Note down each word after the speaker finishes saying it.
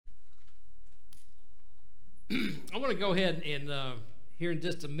I want to go ahead and here in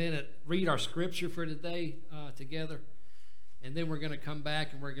just a minute read our scripture for today together, and then we're going to come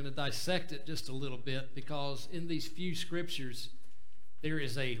back and we're going to dissect it just a little bit, because in these few scriptures there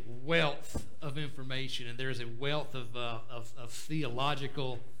is a wealth of information, and there is a wealth of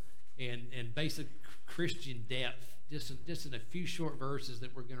theological and basic Christian depth just in a few short verses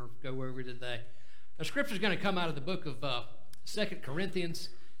that we're going to go over today. Our scripture is going to come out of the book of 2 Corinthians.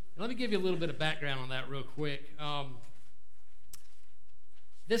 Let me give you a little bit of background on that real quick.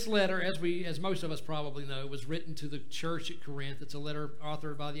 This letter, as most of us probably know, was written to the church at Corinth. It's a letter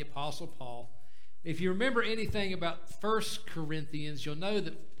authored by the Apostle Paul. If you remember anything about 1 Corinthians, you'll know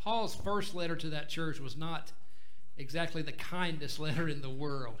that Paul's first letter to that church was not exactly the kindest letter in the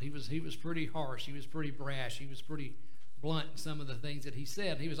world. He was pretty harsh. He was pretty brash. He was pretty blunt in some of the things that he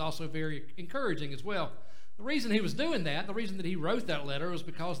said. He was also very encouraging as well. The reason he was doing that, the reason that he wrote that letter, was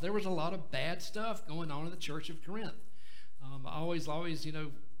because there was a lot of bad stuff going on in the church of Corinth. I always,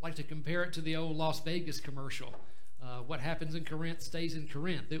 like to compare it to the old Las Vegas commercial. What happens in Corinth stays in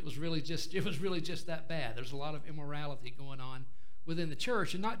Corinth. It was really just that bad. There's a lot of immorality going on within the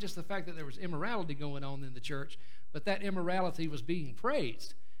church, and not just the fact that there was immorality going on in the church, but that immorality was being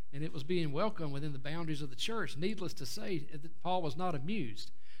praised, and it was being welcomed within the boundaries of the church. Needless to say, Paul was not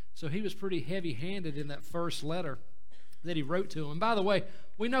amused. So he was pretty heavy-handed in that first letter that he wrote to him. And by the way,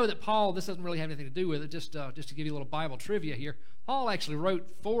 we know that Paul, this doesn't really have anything to do with it, just to give you a little Bible trivia here, Paul actually wrote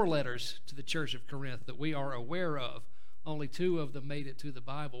 4 letters to the church of Corinth that we are aware of. Only 2 of them made it to the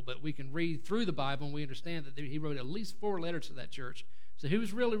Bible, but we can read through the Bible and we understand that he wrote at least 4 letters to that church. So he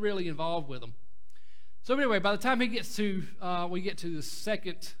was really, really involved with them. So anyway, by the time we get to the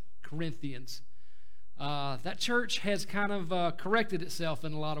 2 Corinthians, that church has kind of corrected itself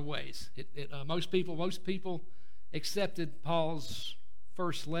in a lot of ways. Most people accepted Paul's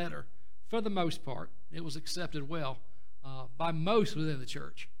first letter. For the most part, it was accepted well by most within the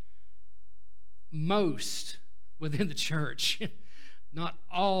church. Most within the church, not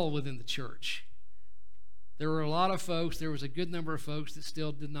all within the church. There were a lot of folks, there was a good number of folks that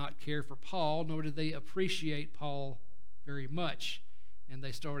still did not care for Paul, nor did they appreciate Paul very much. And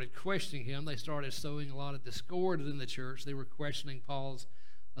they started questioning him. They started sowing a lot of discord within the church. They were questioning Paul's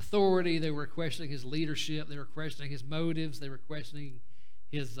authority. They were questioning his leadership. They were questioning his motives. They were questioning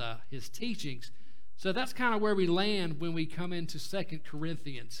his teachings. So that's kind of where we land when we come into 2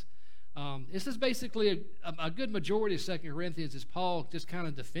 Corinthians. This is basically a good majority of 2 Corinthians is Paul just kind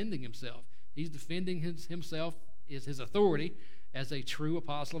of defending himself. He's defending himself, his authority as a true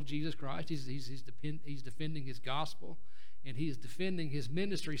apostle of Jesus Christ. He's defending his gospel, and he is defending his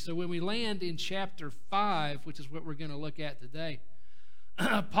ministry. So when we land in chapter 5, which is what we're going to look at today,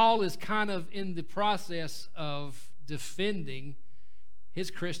 Paul is kind of in the process of defending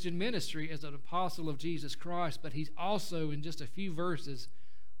his Christian ministry as an apostle of Jesus Christ, but he's also, in just a few verses,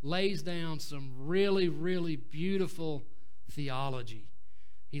 lays down some really, really beautiful theology.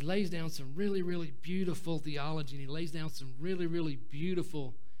 He lays down some really, really beautiful theology, and he lays down some really, really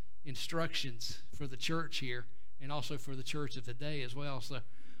beautiful instructions for the church here, and also for the church of today as well. So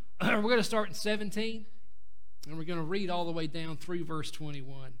we're going to start in 17, and we're going to read all the way down through verse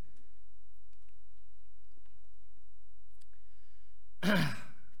 21.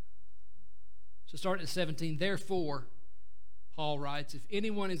 So starting at 17, therefore, Paul writes, if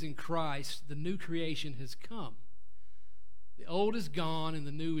anyone is in Christ, the new creation has come. The old is gone and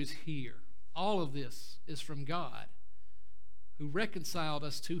the new is here. All of this is from God, who reconciled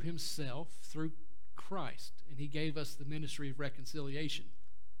us to himself through Christ, and he gave us the ministry of reconciliation.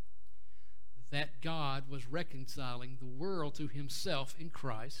 That God was reconciling the world to himself in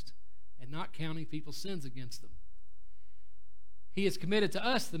Christ and not counting people's sins against them. He has committed to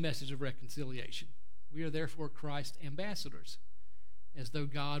us the message of reconciliation. We are therefore Christ's ambassadors, as though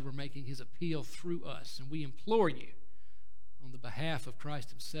God were making his appeal through us. And we implore you, on the behalf of Christ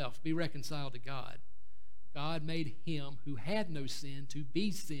himself, be reconciled to God. God made him who had no sin to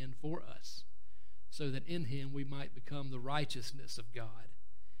be sin for us, so that in him we might become the righteousness of God.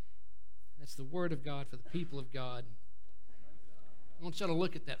 That's the word of God for the people of God. I want you to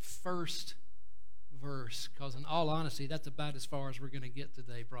look at that first verse, because in all honesty, that's about as far as we're going to get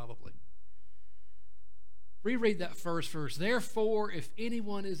today, probably. Reread that first verse. Therefore, if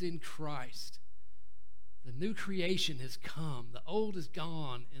anyone is in Christ, the new creation has come. The old is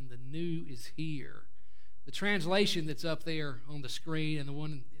gone, and the new is here. The translation that's up there on the screen, and the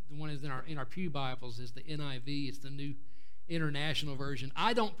one is in our pew Bibles, is the NIV. It's the New International Version.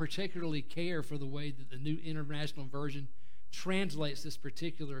 I don't particularly care for the way that the New International Version translates this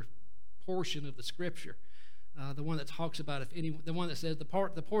particular portion of the Scripture. The one that talks about the one that says the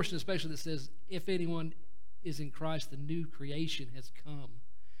portion especially that says if anyone is in Christ, the new creation has come.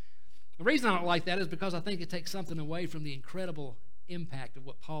 The reason I don't like that is because I think it takes something away from the incredible impact of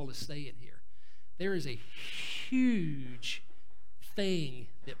what Paul is saying here. There is a huge thing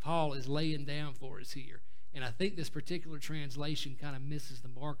that Paul is laying down for us here. And I think this particular translation kind of misses the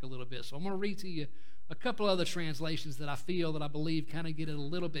mark a little bit. So I'm going to read to you a couple other translations that I believe kind of get it a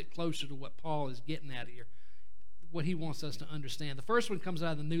little bit closer to what Paul is getting at here, what he wants us to understand. The first one comes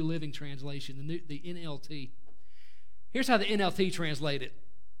out of the New Living Translation, the NLT. Here's how the NLT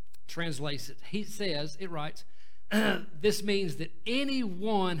translates it. It writes, this means that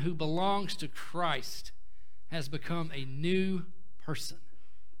anyone who belongs to Christ has become a new person.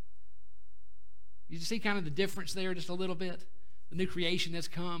 You see kind of the difference there just a little bit? The new creation has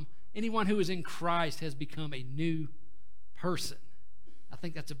come. Anyone who is in Christ has become a new person. I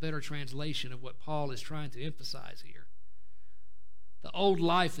think that's a better translation of what Paul is trying to emphasize here. The old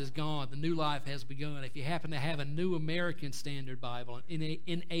life is gone. The new life has begun. If you happen to have a New American Standard Bible,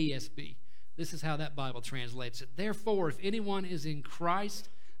 NASB, this is how that Bible translates it. Therefore, if anyone is in Christ,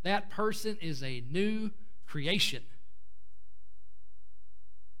 that person is a new creation.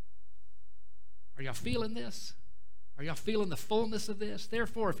 Are y'all feeling this? Are y'all feeling the fullness of this?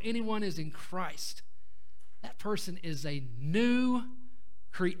 Therefore, if anyone is in Christ, that person is a new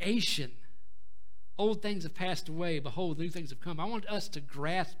creation. Old things have passed away. Behold, new things have come. I want us to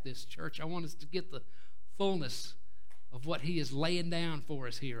grasp this, church. I want us to get the fullness of what he is laying down for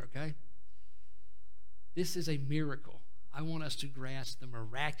us here, okay? This is a miracle. I want us to grasp the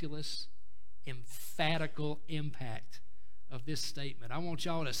miraculous, emphatical impact of this statement. I want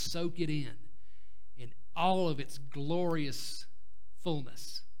y'all to soak it in all of its glorious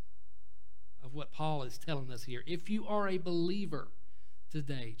fullness of what Paul is telling us here. If you are a believer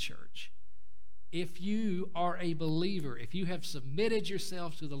today, church, if you are a believer, if you have submitted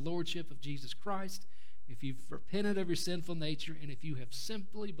yourself to the lordship of Jesus Christ, if you've repented of your sinful nature, and if you have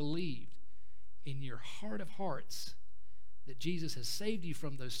simply believed in your heart of hearts that Jesus has saved you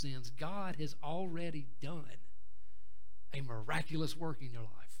from those sins, God has already done a miraculous work in your life.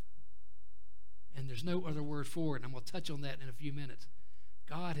 And there's no other word for it, and I'm going to touch on that in a few minutes.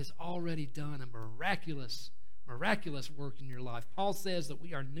 God has already done a miraculous work in your life. Paul says that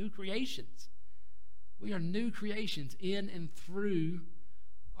we are new creations. We are new creations in and through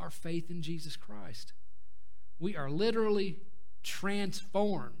our faith in Jesus Christ. We are literally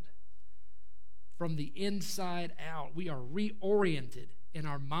transformed from the inside out. We are reoriented in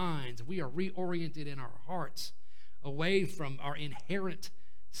our minds. We are reoriented in our hearts away from our inherent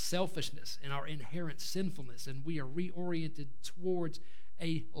selfishness and our inherent sinfulness, and we are reoriented towards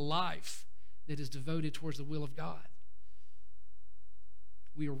a life that is devoted towards the will of God.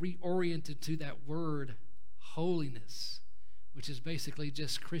 We are reoriented to that word holiness, which is basically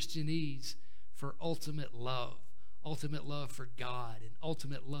just Christianese for ultimate love for God, and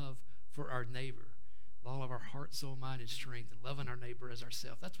ultimate love for our neighbor with all of our heart, soul, mind, and strength, and loving our neighbor as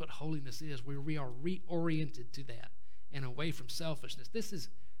ourselves. That's what holiness is. We are reoriented to that and away from selfishness. This is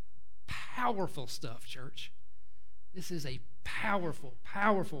powerful stuff, church. This is a powerful,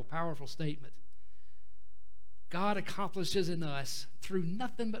 powerful, powerful statement. God accomplishes in us through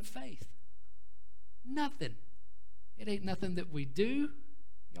nothing but faith. Nothing. It ain't nothing that we do.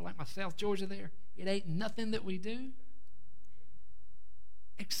 Y'all like my South Georgia there? It ain't nothing that we do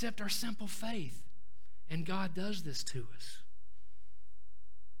except our simple faith. And God does this to us.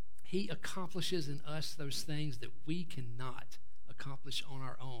 He accomplishes in us those things that we cannot accomplish on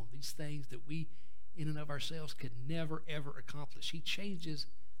our own. These things that we, in and of ourselves, could never, ever accomplish. He changes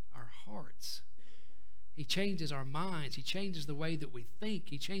our hearts. He changes our minds. He changes the way that we think.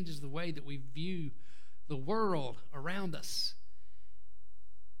 He changes the way that we view the world around us.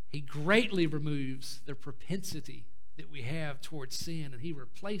 He greatly removes the propensity that we have towards sin, and he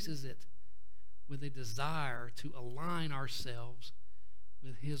replaces it with a desire to align ourselves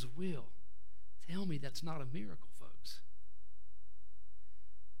with his will. Tell me that's not a miracle, folks.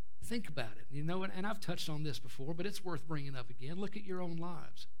 Think about it. You know, and I've touched on this before, but it's worth bringing up again. Look at your own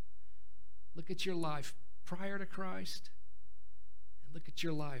lives. Look at your life prior to Christ, and look at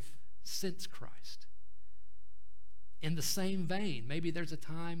your life since Christ. In the same vein, maybe there's a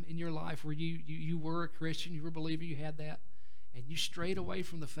time in your life where you were a Christian, you were a believer, you had that, and you strayed away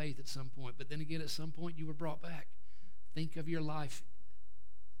from the faith at some point, but then again at some point you were brought back. Think of your life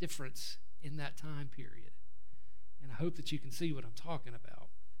difference in that time period. And I hope that you can see what I'm talking about.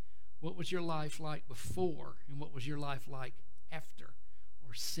 What was your life like before, and what was your life like after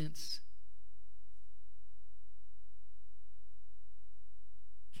or since?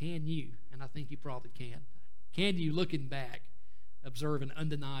 Can you, and I think you probably can you, looking back, observe an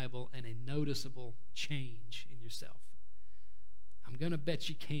undeniable and a noticeable change in yourself? I'm going to bet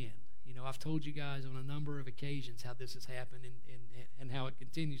you can. You know, I've told you guys on a number of occasions how this has happened and how it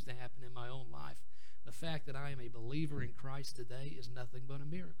continues to happen in my own life. The fact that I am a believer in Christ today is nothing but a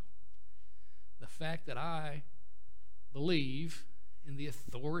miracle. The fact that I believe in the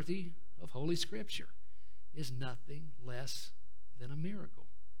authority of Holy Scripture is nothing less than a miracle.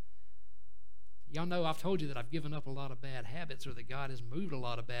 Y'all know I've told you that I've given up a lot of bad habits, or that God has moved a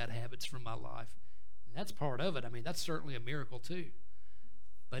lot of bad habits from my life. And that's part of it. I mean, that's certainly a miracle too.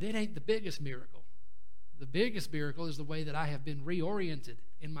 But it ain't the biggest miracle. The biggest miracle is the way that I have been reoriented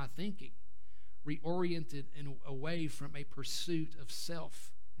in my thinking, reoriented away from a pursuit of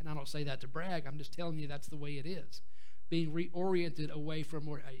self. And I don't say that to brag. I'm just telling you that's the way it is. Being reoriented away from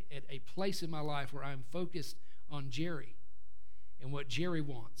a place in my life where I'm focused on Jerry and what Jerry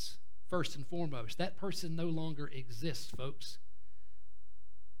wants. First and foremost, that person no longer exists, folks.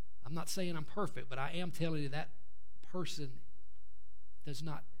 I'm not saying I'm perfect, but I am telling you that person does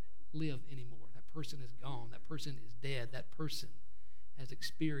not live anymore. That person is gone. That person is dead. That person has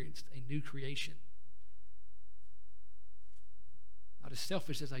experienced a new creation. Not as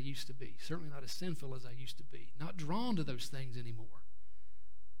selfish as I used to be. Certainly not as sinful as I used to be. Not drawn to those things anymore.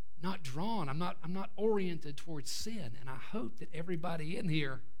 Not drawn. I'm not oriented towards sin. And I hope that everybody in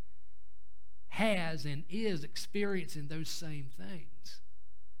here has and is experiencing those same things.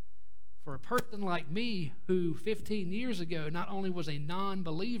 For a person like me, who 15 years ago not only was a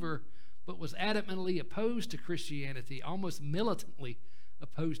non-believer, but was adamantly opposed to Christianity, almost militantly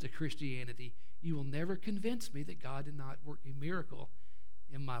opposed to Christianity, you will never convince me that God did not work a miracle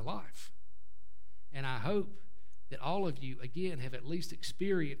in my life. And I hope that all of you, again, have at least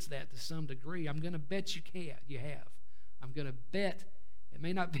experienced that to some degree. I'm going to bet you have. I'm going to bet. It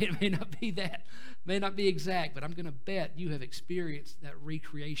may not be exact, but I'm going to bet you have experienced that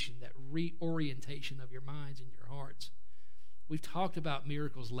recreation, that reorientation of your minds and your hearts. We've talked about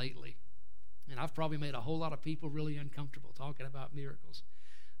miracles lately, and I've probably made a whole lot of people really uncomfortable talking about miracles.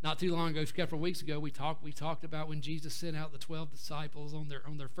 Not too long ago, a couple of weeks ago, we talked about when Jesus sent out the 12 disciples on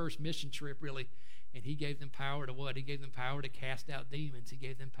their first mission trip, really, and he gave them power to what? He gave them power to cast out demons. He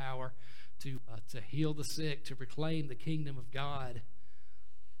gave them power to heal the sick, to proclaim the kingdom of God.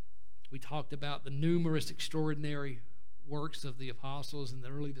 We talked about the numerous extraordinary works of the apostles and the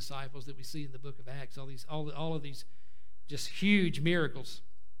early disciples that we see in the book of Acts, all of these just huge miracles.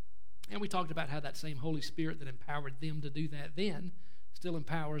 And we talked about how that same Holy Spirit that empowered them to do that then still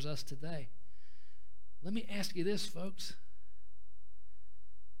empowers us today. Let me ask you this, folks.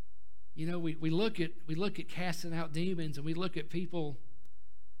 You know, we look at casting out demons, and we look at people,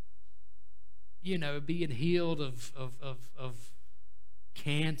 you know, being healed of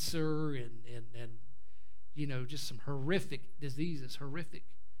cancer and you know, just some horrific diseases, horrific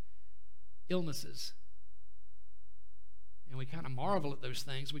illnesses. And we kind of marvel at those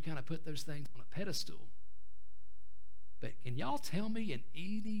things. We kind of put those things on a pedestal. But can y'all tell me an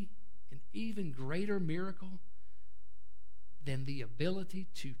even greater miracle than the ability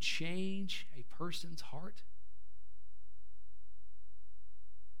to change a person's heart?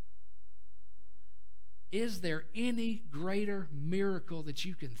 Is there any greater miracle that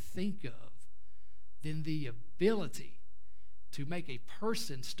you can think of than the ability to make a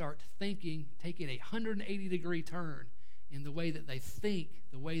person start thinking, taking a 180-degree turn in the way that they think,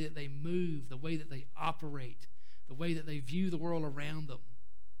 the way that they move, the way that they operate, the way that they view the world around them?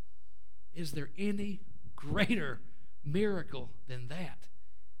 Is there any greater miracle than that?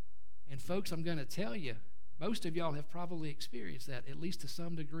 And folks, I'm going to tell you, most of y'all have probably experienced that, at least to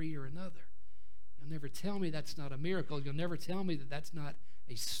some degree or another. You'll never tell me that's not a miracle. You'll never tell me that that's not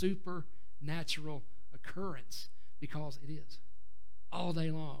a supernatural occurrence, because it is. All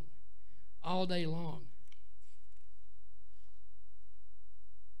day long. All day long.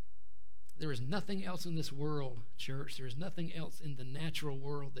 There is nothing else in this world, church. There is nothing else in the natural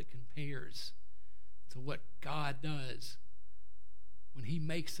world that compares to what God does when he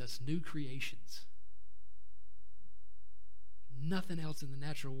makes us new creations. Nothing else in the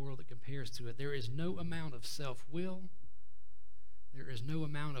natural world that compares to it. There is no amount of self-will. There is no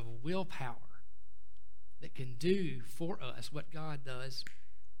amount of willpower that can do for us what God does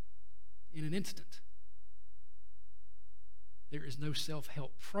in an instant. There is no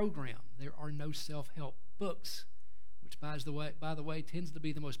self-help program. There are no self-help books, which, by the way, tends to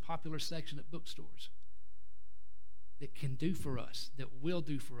be the most popular section at bookstores, that can do for us, that will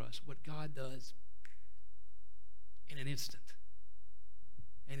do for us what God does in an instant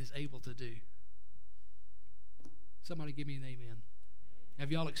and is able to do. Somebody give me an amen.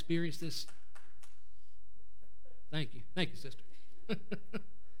 Have y'all experienced this? Thank you. Thank you, sister.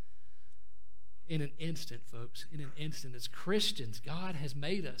 In an instant, folks, in an instant, as Christians, God has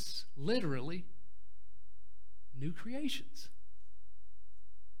made us literally new creations.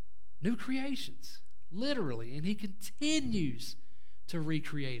 New creations, literally. And he continues to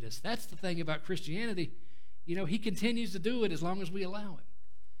recreate us. That's the thing about Christianity. You know, he continues to do it as long as we allow him.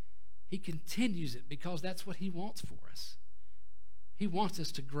 He continues it because that's what he wants for us. He wants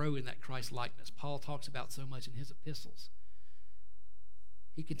us to grow in that Christ likeness Paul talks about so much in his epistles.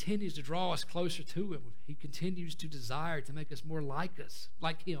 He continues to draw us closer to him. He continues to desire to make us more like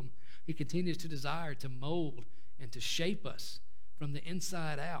him. He continues to desire to mold and to shape us from the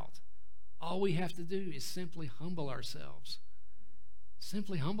inside out. All we have to do is simply humble ourselves.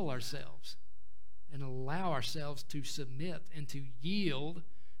 Simply humble ourselves and allow ourselves to submit and to yield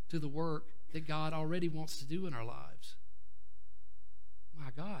to the work that God already wants to do in our lives. My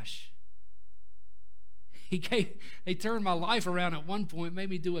gosh. He turned my life around at one point, made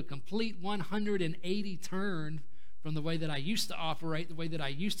me do a complete 180 turn from the way that I used to operate, the way that I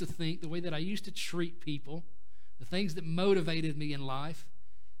used to think, the way that I used to treat people, the things that motivated me in life.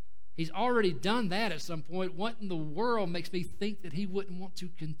 He's already done that at some point. What in the world makes me think that he wouldn't want to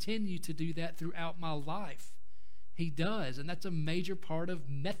continue to do that throughout my life? He does, and that's a major part of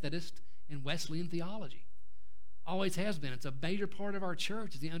Methodist and Wesleyan theology. Always has been. It's a major part of our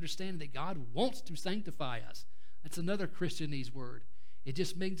church, is the understanding that God wants to sanctify us. That's another Christianese word. It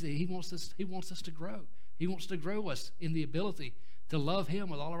just means that he wants us to grow. He wants to grow us in the ability to love him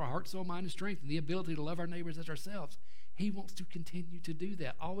with all of our heart, soul, mind, and strength, and the ability to love our neighbors as ourselves. He wants to continue to do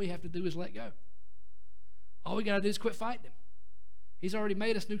that. All we have to do is let go. All we got to do is quit fighting him. He's already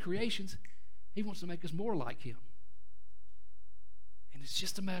made us new creations. He wants to make us more like him. And it's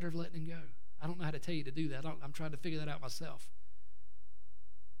just a matter of letting him go. I don't know how to tell you to do that. I'm trying to figure that out myself.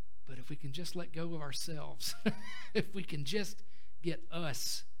 But if we can just let go of ourselves, if we can just get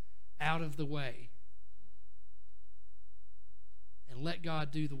us out of the way and let God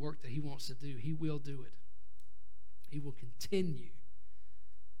do the work that he wants to do, he will do it. He will continue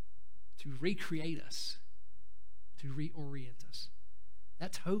to recreate us, to reorient us.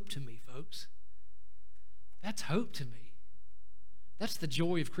 That's hope to me, folks. That's hope to me. That's the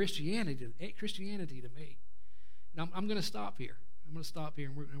joy of Christianity to me. And I'm going to stop here. I'm going to stop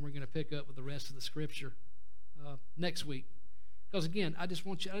here, and we're going to pick up with the rest of the Scripture next week. Because again, I just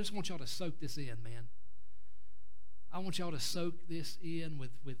want y'all to soak this in, man. I want y'all to soak this in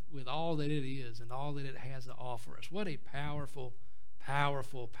with all that it is and all that it has to offer us. What a powerful,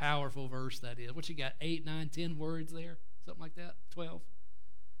 powerful, powerful verse that is. What you got, 8, 9, 10 words there? Something like that? 12?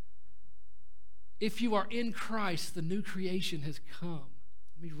 If you are in Christ, the new creation has come.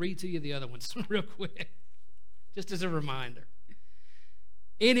 Let me read to you the other ones real quick, just as a reminder.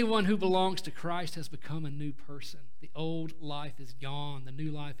 Anyone who belongs to Christ has become a new person. The old life is gone. The new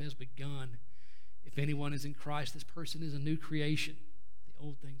life has begun. If anyone is in Christ, this person is a new creation. The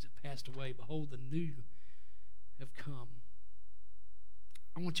old things have passed away. Behold, the new have come.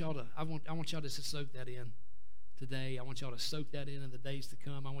 I want y'all to just soak that in today. I want y'all to soak that in the days to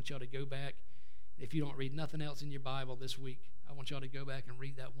come. I want y'all to go back. If you don't read nothing else in your Bible this week, I want y'all to go back and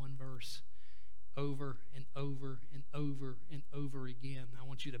read that one verse over and over and over and over again. I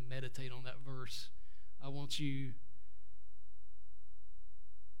want you to meditate on that verse. I want you,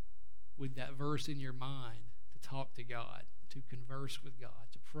 with that verse in your mind, to talk to God, to converse with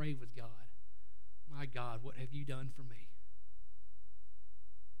God, to pray with God. My God, what have you done for me?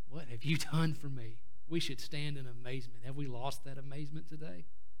 What have you done for me? We should stand in amazement. Have we lost that amazement today?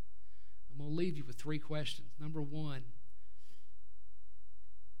 I'm going to leave you with 3 questions. Number 1,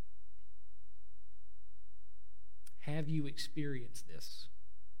 have you experienced this?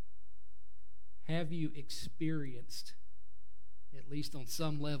 Have you experienced, at least on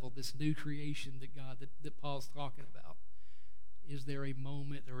some level, this new creation that Paul's talking about? Is there a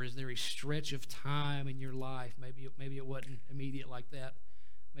moment or is there a stretch of time in your life? Maybe it wasn't immediate like that.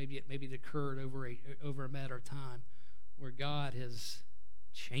 Maybe it occurred over a matter of time where God has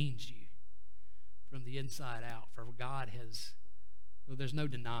changed you from the inside out. For God has, well, there's no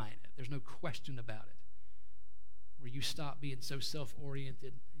denying it. There's no question about it. Where you stopped being so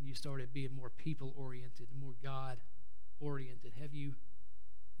self-oriented and you started being more people-oriented and more God-oriented. Have you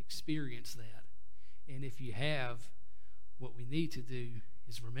experienced that? And if you have, what we need to do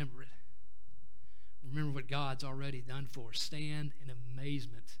is remember it. Remember what God's already done for us. Stand in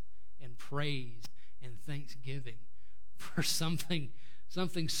amazement and praise and thanksgiving for something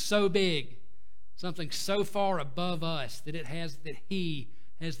so big, something so far above us that He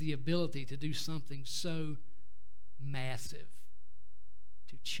has the ability to do something so massive,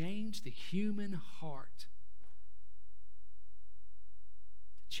 to change the human heart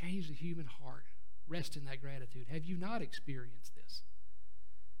change the human heart. Rest in that gratitude. Have you not experienced this?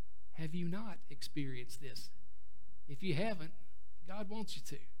 Have you not experienced this? If you haven't, God wants you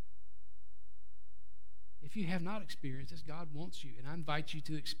to. If you have not experienced this, God wants you, and I invite you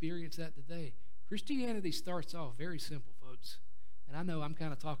to experience that today. Christianity starts off very simple, folks. And I know I'm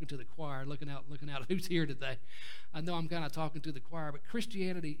kind of talking to the choir, looking out who's here today. I know I'm kind of talking to the choir, but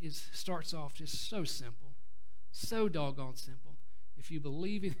Christianity starts off just so simple, so doggone simple. If you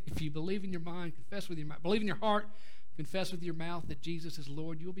believe in your mind, confess with your mouth, believe in your heart, confess with your mouth that Jesus is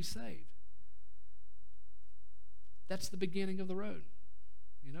Lord, you'll be saved. That's the beginning of the road.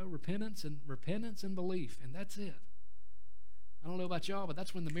 You know, repentance and belief, and that's it. I don't know about y'all, but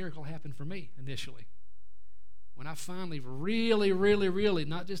that's when the miracle happened for me initially. When I finally really,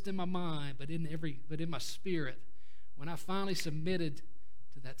 not just in my mind, but in my spirit, when I finally submitted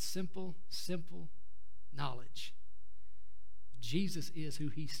to that simple knowledge. Jesus is who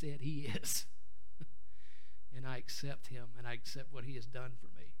he said he is. And I accept him, and I accept what he has done for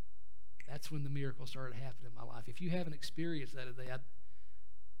me. That's when the miracle started happening in my life. If you haven't experienced that today,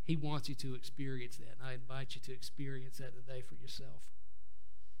 he wants you to experience that, and I invite you to experience that today for yourself.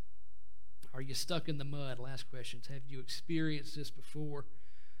 Are you stuck in the mud? Last questions. Have you experienced this before?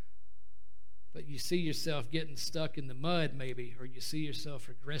 But you see yourself getting stuck in the mud maybe, or you see yourself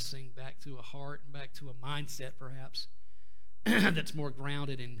regressing back to a heart and back to a mindset perhaps that's more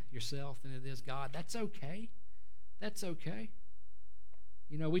grounded in yourself than it is God. That's okay. That's okay.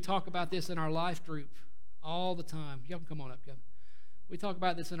 You know, we talk about this in our life group all the time. Y'all can come on up, Kevin. We talk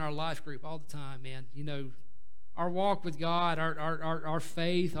about this in our life group all the time, man. You know, our walk with God, our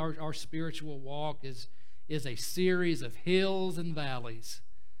faith, our spiritual walk is a series of hills and valleys.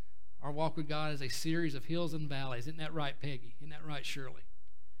 Our walk with God is a series of hills and valleys. Isn't that right, Peggy? Isn't that right, Shirley?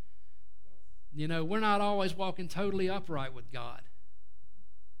 You know, we're not always walking totally upright with God.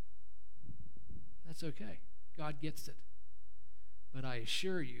 That's okay. God gets it. But I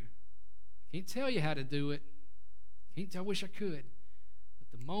assure you, I can't tell you how to do it. I wish I could.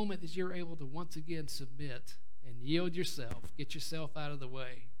 But the moment that you're able to once again submit and yield yourself, get yourself out of the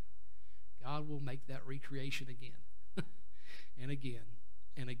way, God will make that recreation again and again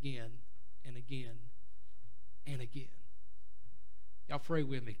and again and again and again. Y'all pray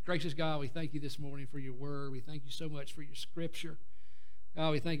with me. Gracious God, we thank you this morning for your word. We thank you so much for your scripture.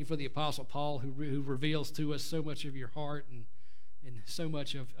 God, we thank you for the Apostle Paul who reveals to us so much of your heart and so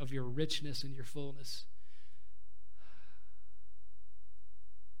much of your richness and your fullness.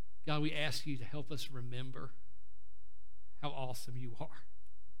 God, we ask you to help us remember how awesome you are.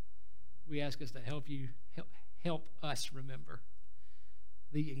 We ask us to help us remember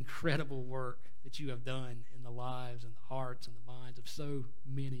the incredible work that you have done in the lives and the hearts and the minds of so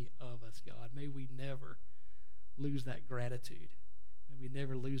many of us, God. May we never lose that gratitude. May we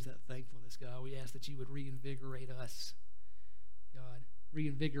never lose that thankfulness, God. We ask that you would reinvigorate us, God.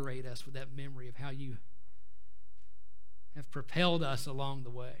 Reinvigorate us with that memory of how you have propelled us along the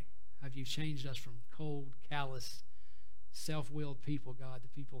way. How you've changed us from cold, callous, self-willed people, God, to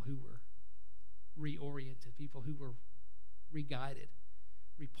people who were reoriented, people who were re-guided,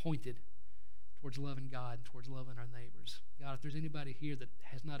 repointed towards loving God and towards loving our neighbors. God, if there's anybody here that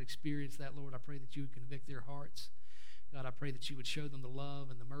has not experienced that, Lord, I pray that you would convict their hearts. God, I pray that you would show them the love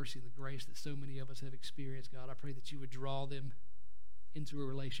and the mercy and the grace that so many of us have experienced. God, I pray that you would draw them into a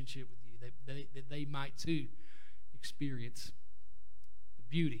relationship with you, that they might too experience the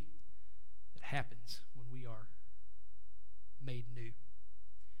beauty that happens when we are made new.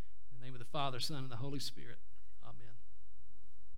 In the name of the Father, Son, and the Holy Spirit, amen.